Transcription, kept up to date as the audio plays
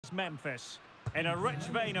Memphis, in a rich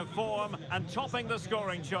vein of form and topping the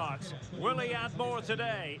scoring charts. Will he add more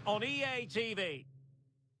today on EA TV?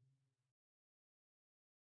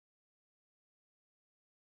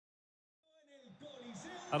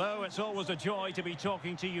 Hello, it's always a joy to be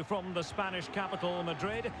talking to you from the Spanish capital,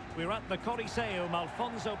 Madrid. We're at the Coliseum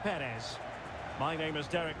Alfonso Perez. My name is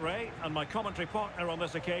Derek Ray, and my commentary partner on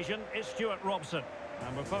this occasion is Stuart Robson.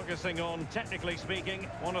 And we're focusing on, technically speaking,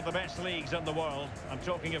 one of the best leagues in the world. I'm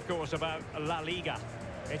talking, of course, about La Liga.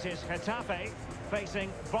 It is Getafe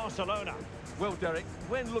facing Barcelona. Well, Derek,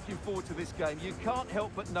 when looking forward to this game, you can't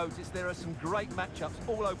help but notice there are some great matchups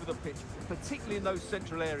all over the pitch, particularly in those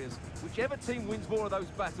central areas. Whichever team wins more of those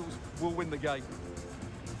battles will win the game.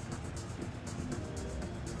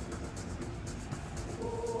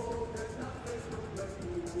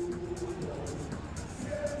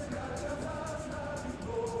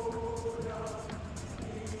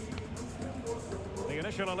 The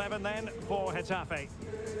initial 11 then for Getafe.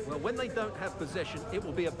 Well, when they don't have possession, it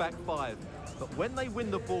will be a back five. But when they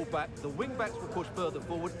win the ball back, the wing-backs will push further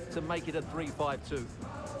forward to make it a 3-5-2.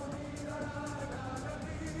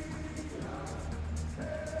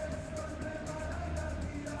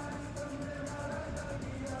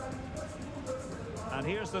 And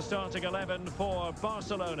here's the starting 11 for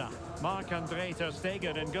Barcelona. Marc-André ter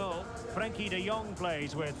Stegen in goal. Frenkie de Jong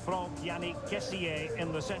plays with Franck Yannick Kessié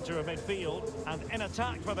in the centre of midfield. And in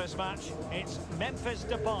attack for this match, it's Memphis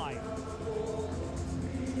Depay.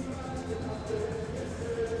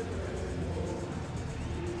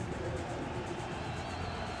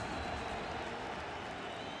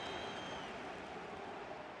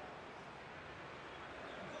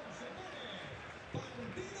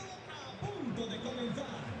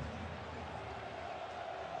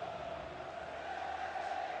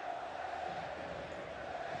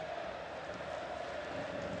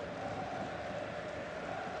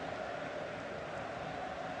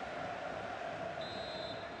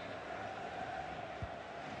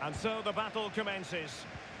 And so the battle commences.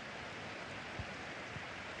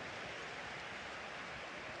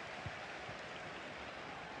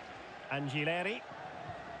 Angileri.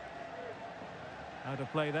 Out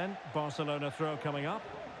of play then. Barcelona throw coming up.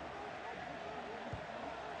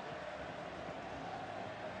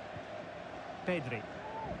 Pedri.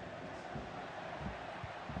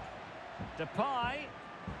 Depay.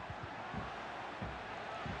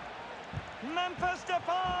 Memphis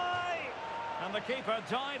Depay! And the keeper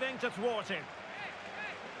diving to thwart him.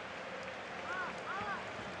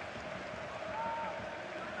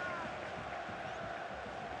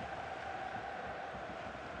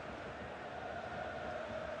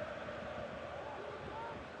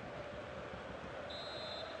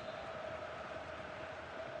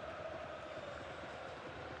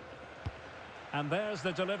 And there's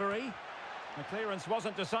the delivery. The clearance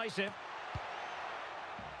wasn't decisive.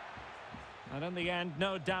 And in the end,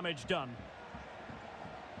 no damage done.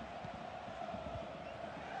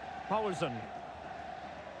 Paulsen.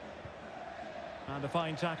 And a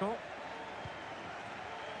fine tackle.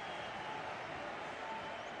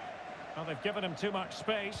 Well, they've given him too much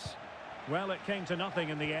space. Well, it came to nothing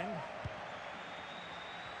in the end.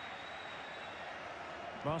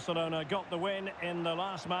 Barcelona got the win in the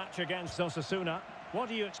last match against Osasuna. What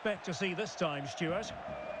do you expect to see this time, Stuart?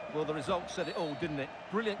 Well, the result said it all, didn't it?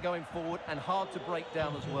 Brilliant going forward and hard to break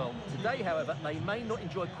down as well. Today, however, they may not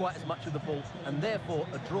enjoy quite as much of the ball, and therefore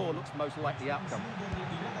a draw looks most like the outcome.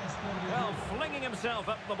 Well, flinging himself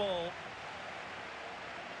up the ball.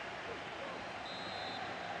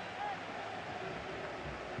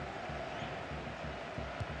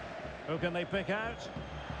 Who can they pick out?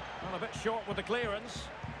 Well, a bit short with the clearance.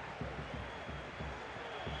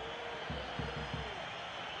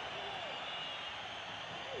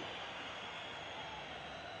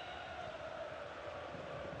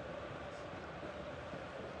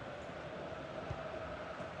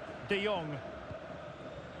 De Jong.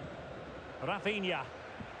 Raphinha.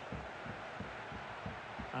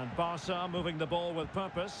 And Barca moving the ball with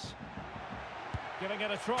purpose. Giving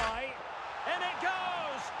it a try. In it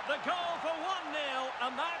goes! The goal for 1-0,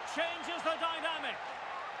 and that changes the dynamic.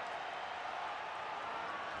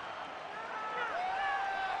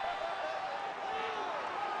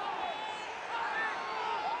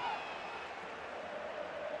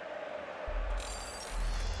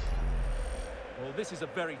 Well, this is a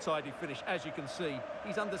very tidy finish, as you can see.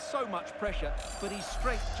 He's under so much pressure, but his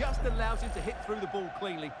strength just allows him to hit through the ball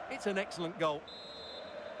cleanly. It's an excellent goal.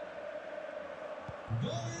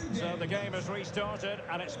 So the game has restarted,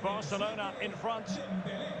 and it's Barcelona in front.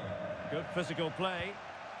 Good physical play.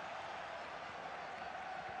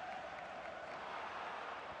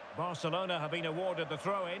 Barcelona have been awarded the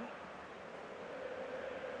throw-in.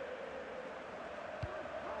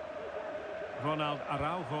 Ronald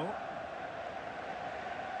Araujo.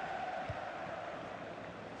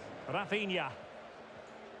 Raphinha.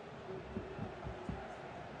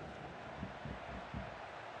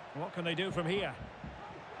 What can they do from here?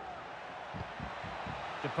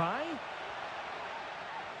 Depay.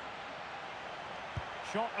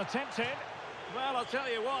 Shot attempted. Well, I'll tell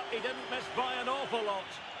you what, he didn't miss by an awful lot.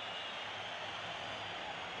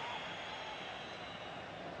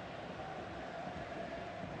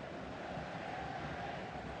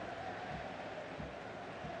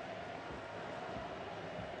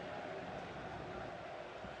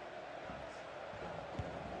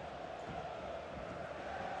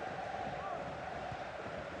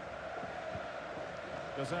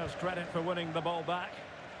 Deserves credit for winning the ball back.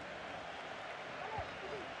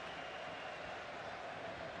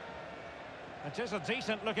 It is a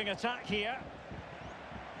decent-looking attack here.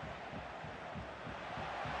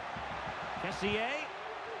 Kessié.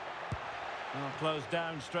 Oh, closed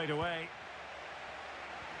down straight away.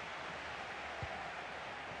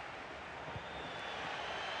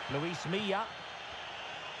 Luis Milla.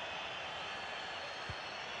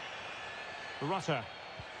 Rutter.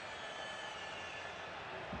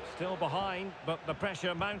 Still behind, but the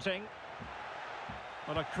pressure mounting.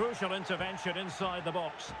 But a crucial intervention inside the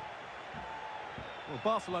box. Well,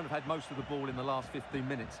 Barcelona have had most of the ball in the last 15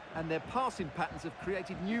 minutes, and their passing patterns have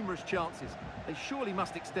created numerous chances. They surely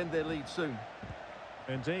must extend their lead soon.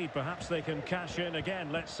 Indeed, perhaps they can cash in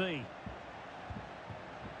again. Let's see.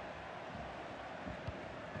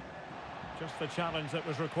 Just the challenge that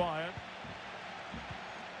was required.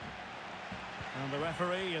 And the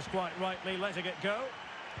referee is quite rightly letting it go.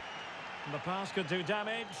 And the pass could do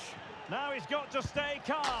damage. Now he's got to stay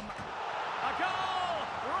calm. A goal!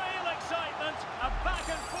 Real excitement. A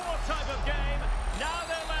back-and-forth type of game. Now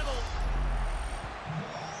they're level.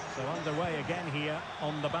 So underway again here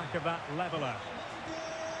on the back of that leveller.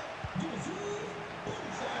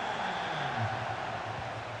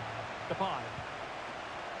 Depay.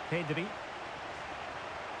 Pedri.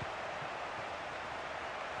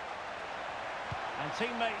 And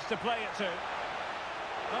teammates to play it to.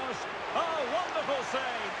 Oh, wonderful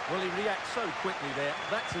save! Well, he reacts so quickly there.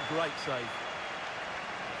 That's a great save.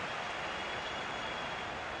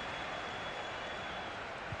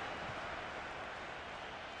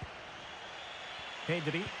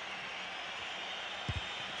 Pedri.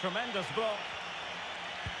 Tremendous block.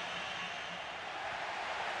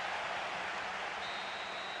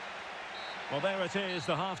 Well, there it is,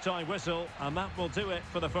 the half-time whistle, and that will do it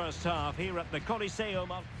for the first half here at the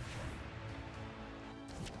Coliseum.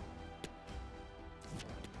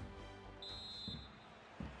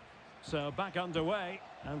 So back underway,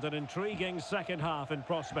 and an intriguing second half in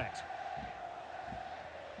prospect.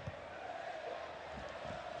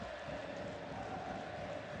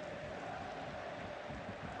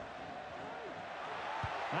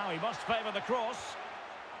 Now he must favour the cross.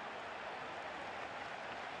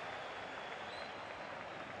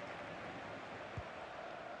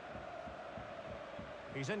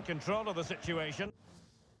 He's in control of the situation.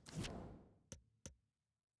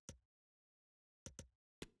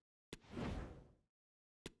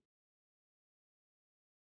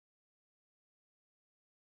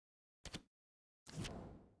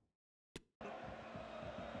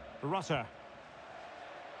 Rutter.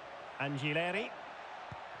 Angileri.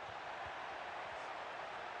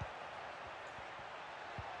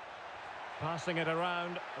 Passing it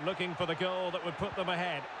around, looking for the goal that would put them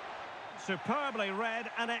ahead. Superbly read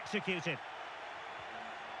and executed.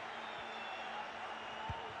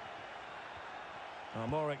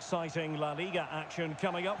 More exciting La Liga action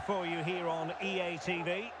coming up for you here on EA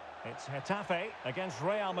TV. It's Getafe against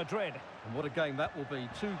Real Madrid. And what a game that will be.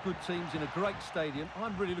 Two good teams in a great stadium.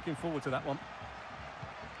 I'm really looking forward to that one.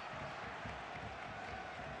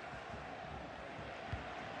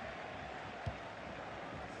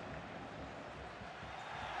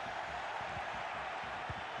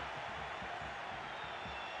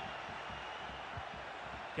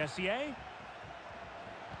 Kessié.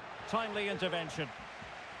 Timely intervention.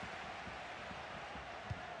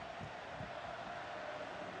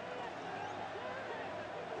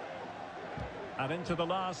 And into the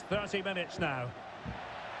last 30 minutes now.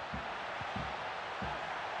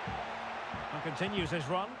 And continues his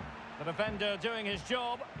run. The defender doing his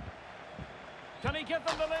job. Can he give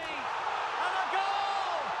them the lead? And a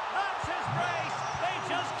goal! That's his brace. They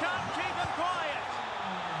just can't keep him quiet.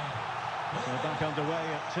 We're back underway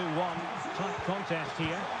at 2-1. Tight contest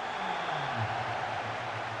here.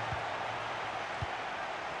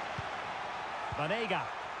 Vanega.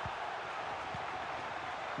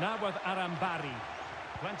 Now with Arambari.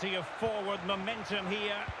 Plenty of forward momentum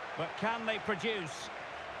here, but can they produce?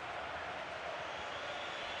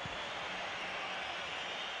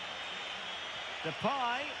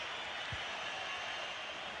 Depay.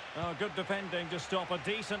 Oh, good defending to stop a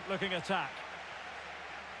decent-looking attack.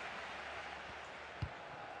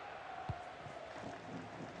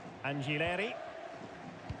 Angileri.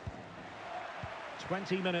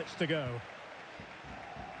 20 minutes to go.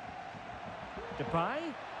 Depay.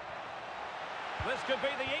 This could be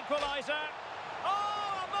the equaliser.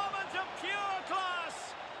 Oh, a moment of pure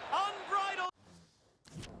class. Unbridled.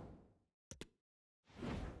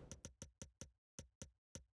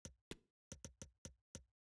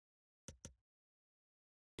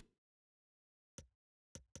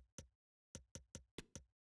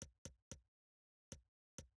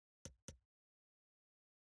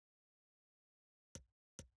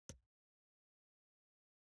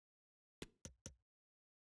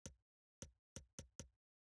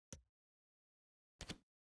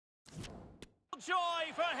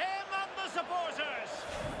 Joy for him and the supporters.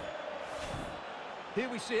 Here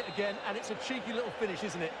we see it again, and it's a cheeky little finish,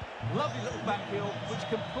 isn't it? Lovely little back heel, which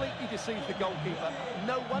completely deceived the goalkeeper.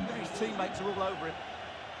 No wonder his teammates are all over him.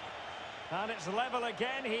 And it's level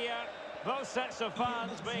again here. Both sets of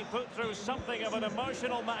fans being put through something of an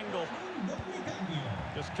emotional mangle.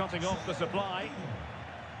 Just cutting off the supply.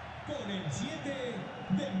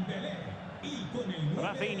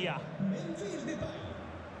 Raphinha.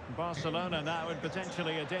 Barcelona now in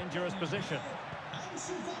potentially a dangerous position. It's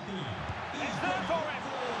there for him.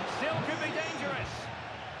 Still could be dangerous.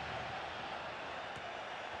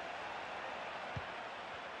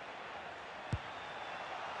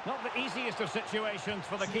 Not the easiest of situations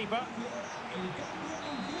for the keeper.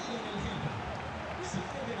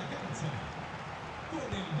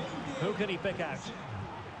 Who can he pick out?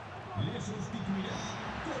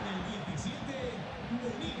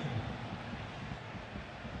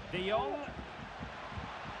 De Jong.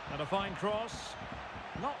 And a fine cross.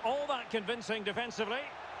 Not all that convincing defensively.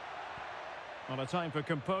 Not a time for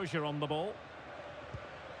composure on the ball.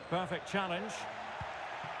 Perfect challenge.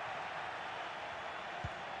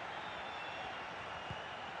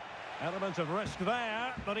 Element of risk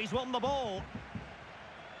there, but he's won the ball.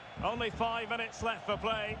 Only 5 minutes left for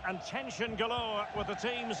play, and tension galore with the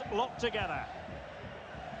teams locked together.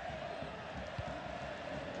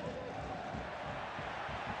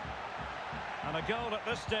 And a goal at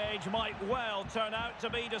this stage might well turn out to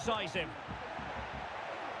be decisive.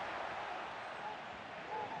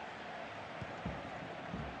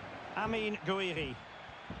 Amin Gouiri.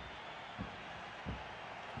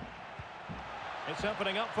 It's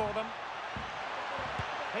opening up for them.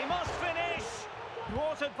 He must finish!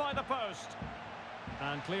 Thwarted by the post.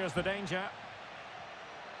 And clears the danger.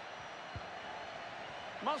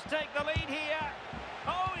 Must take the lead here.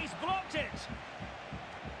 Oh, he's blocked it!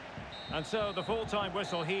 And so the full-time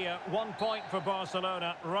whistle here. 1 point for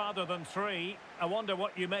Barcelona rather than 3. I wonder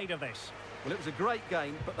what you made of this. Well, it was a great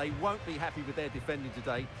game, but they won't be happy with their defending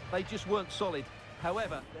today. They just weren't solid.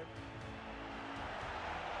 However...